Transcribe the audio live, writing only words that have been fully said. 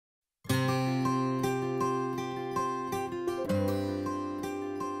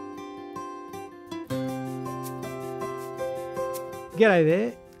G'day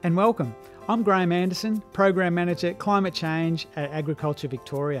there and welcome. I'm Graeme Anderson, Program Manager Climate Change at Agriculture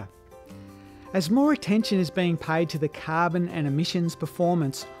Victoria. As more attention is being paid to the carbon and emissions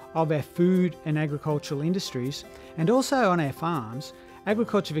performance of our food and agricultural industries and also on our farms,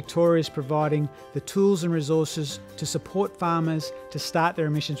 Agriculture Victoria is providing the tools and resources to support farmers to start their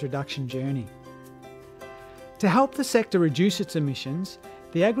emissions reduction journey. To help the sector reduce its emissions,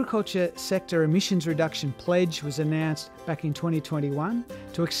 the Agriculture Sector Emissions Reduction Pledge was announced back in 2021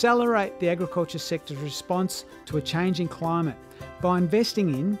 to accelerate the agriculture sector's response to a changing climate by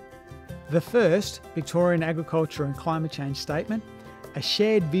investing in the first Victorian Agriculture and Climate Change Statement, a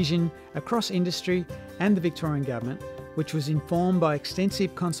shared vision across industry and the Victorian Government, which was informed by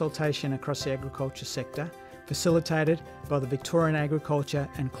extensive consultation across the agriculture sector, facilitated by the Victorian Agriculture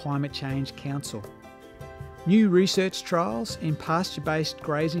and Climate Change Council. New research trials in pasture-based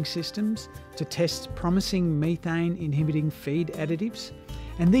grazing systems to test promising methane-inhibiting feed additives,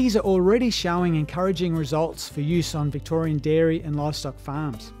 and these are already showing encouraging results for use on Victorian dairy and livestock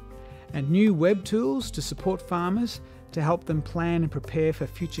farms. And new web tools to support farmers to help them plan and prepare for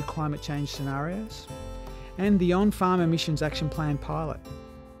future climate change scenarios, and the On-Farm Emissions Action Plan pilot.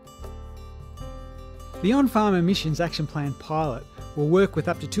 The On-Farm Emissions Action Plan pilot will work with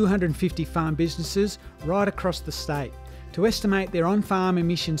up to 250 farm businesses right across the state to estimate their on-farm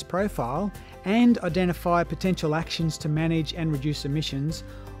emissions profile and identify potential actions to manage and reduce emissions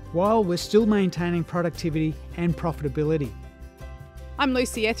while we're still maintaining productivity and profitability. I'm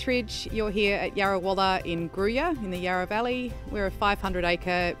Lucy Etheridge. You're here at Yarrawalla in Grooya in the Yarra Valley. We're a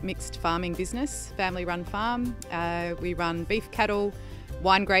 500-acre mixed farming business, family-run farm. We run beef cattle,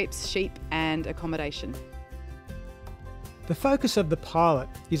 wine grapes, sheep and accommodation. The focus of the pilot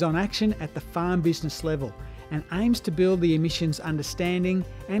is on action at the farm business level and aims to build the emissions understanding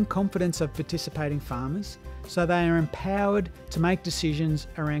and confidence of participating farmers so they are empowered to make decisions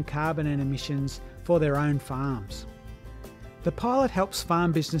around carbon and emissions for their own farms. The pilot helps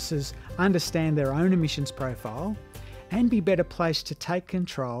farm businesses understand their own emissions profile and be better placed to take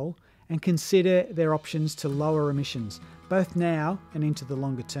control and consider their options to lower emissions, both now and into the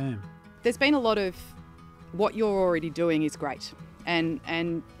longer term. There's been a lot of what you're already doing is great.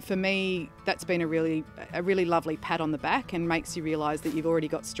 And for me, that's been a really lovely pat on the back and makes you realise that you've already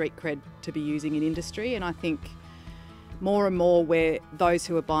got street cred to be using in industry. And I think more and more where those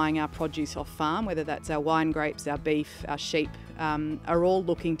who are buying our produce off farm, whether that's our wine grapes, our beef, our sheep, are all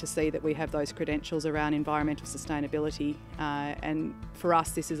looking to see that we have those credentials around environmental sustainability. And for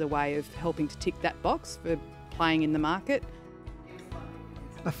us, this is a way of helping to tick that box for playing in the market.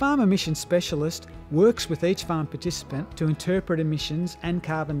 A farm emissions specialist works with each farm participant to interpret emissions and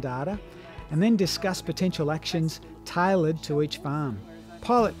carbon data and then discuss potential actions tailored to each farm.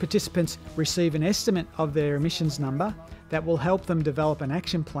 Pilot participants receive an estimate of their emissions number that will help them develop an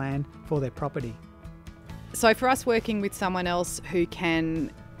action plan for their property. So for us, working with someone else who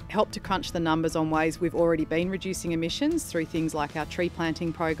can help to crunch the numbers on ways we've already been reducing emissions through things like our tree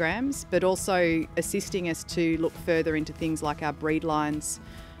planting programs, but also assisting us to look further into things like our breed lines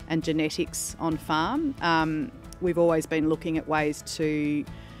and genetics on farm. We've always been looking at ways to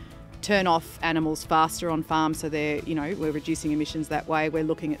turn off animals faster on farm, so we're reducing emissions that way. We're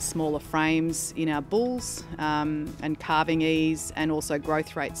looking at smaller frames in our bulls and calving ease and also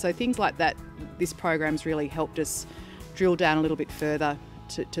growth rates. So things like that, this program's really helped us drill down a little bit further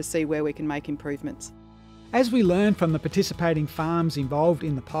to see where we can make improvements. As we learn from the participating farms involved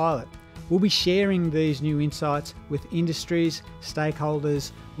in the pilot, we'll be sharing these new insights with industries,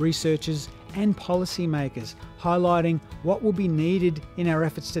 stakeholders, researchers and policymakers, highlighting what will be needed in our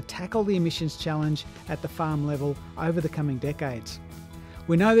efforts to tackle the emissions challenge at the farm level over the coming decades.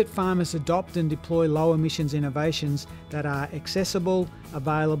 We know that farmers adopt and deploy low emissions innovations that are accessible,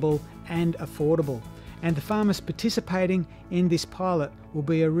 available and affordable. And the farmers participating in this pilot will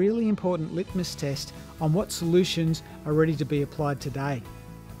be a really important litmus test on what solutions are ready to be applied today.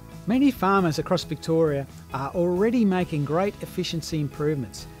 Many farmers across Victoria are already making great efficiency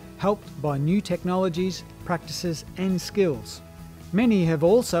improvements, helped by new technologies, practices and skills. Many have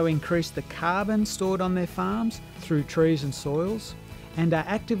also increased the carbon stored on their farms through trees and soils and are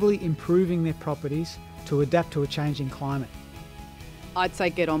actively improving their properties to adapt to a changing climate. I'd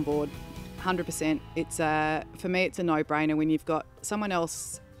say get on board. 100%. For me, it's a no-brainer when you've got someone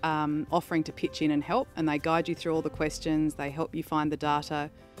else offering to pitch in and help, and they guide you through all the questions, they help you find the data.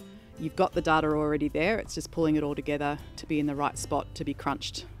 You've got the data already there, it's just pulling it all together to be in the right spot to be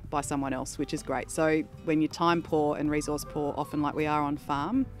crunched by someone else, which is great. So when you're time poor and resource poor, often like we are on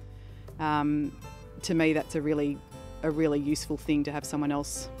farm, to me that's a really useful thing to have someone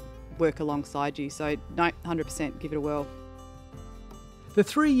else work alongside you. So no, 100% give it a whirl. The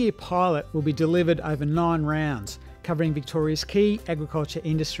 3-year pilot will be delivered over 9 rounds, covering Victoria's key agriculture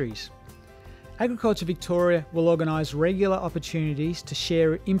industries. Agriculture Victoria will organise regular opportunities to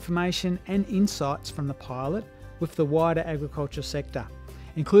share information and insights from the pilot with the wider agriculture sector,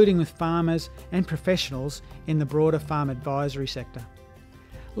 including with farmers and professionals in the broader farm advisory sector.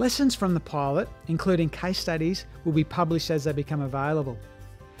 Lessons from the pilot, including case studies, will be published as they become available.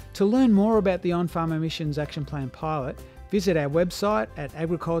 To learn more about the On-Farm Emissions Action Plan pilot, visit our website at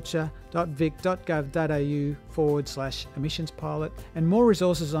agriculture.vic.gov.au/emissions pilot, and more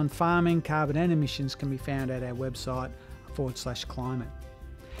resources on farming, carbon and emissions can be found at our website /climate.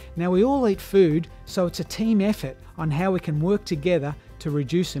 Now, we all eat food, so it's a team effort on how we can work together to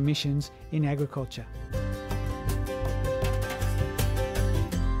reduce emissions in agriculture.